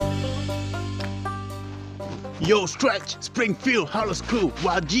Yo, Stretch, Springfield, Hollis Crew,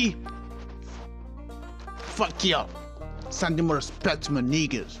 YG. Fuck y'all. Send more respect to my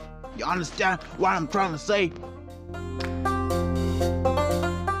niggas. You understand what I'm trying to say?